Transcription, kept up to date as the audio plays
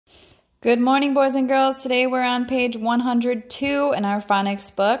Good morning, boys and girls. Today we're on page 102 in our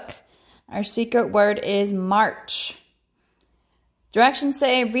phonics book. Our secret word is March. Directions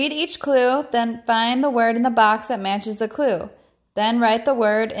say, read each clue, then find the word in the box that matches the clue. Then write the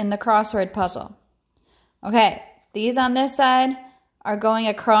word in the crossword puzzle. Okay, these on this side are going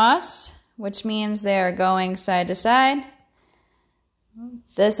across, which means they're going side to side.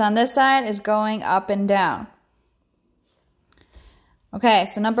 This on this side is going up and down. Okay,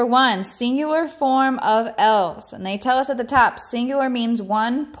 so number one, singular form of elves. And they tell us at the top, singular means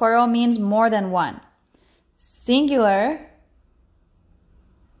one, plural means more than one. Singular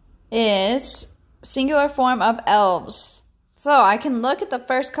is singular form of elves. So I can look at the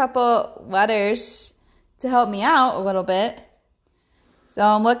first couple letters to help me out a little bit. So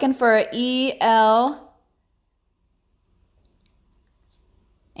I'm looking for E-L.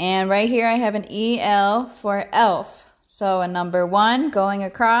 And right here I have an E-L for elf. So in number one, going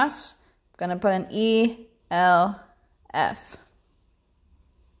across, I'm going to put an E-L-F.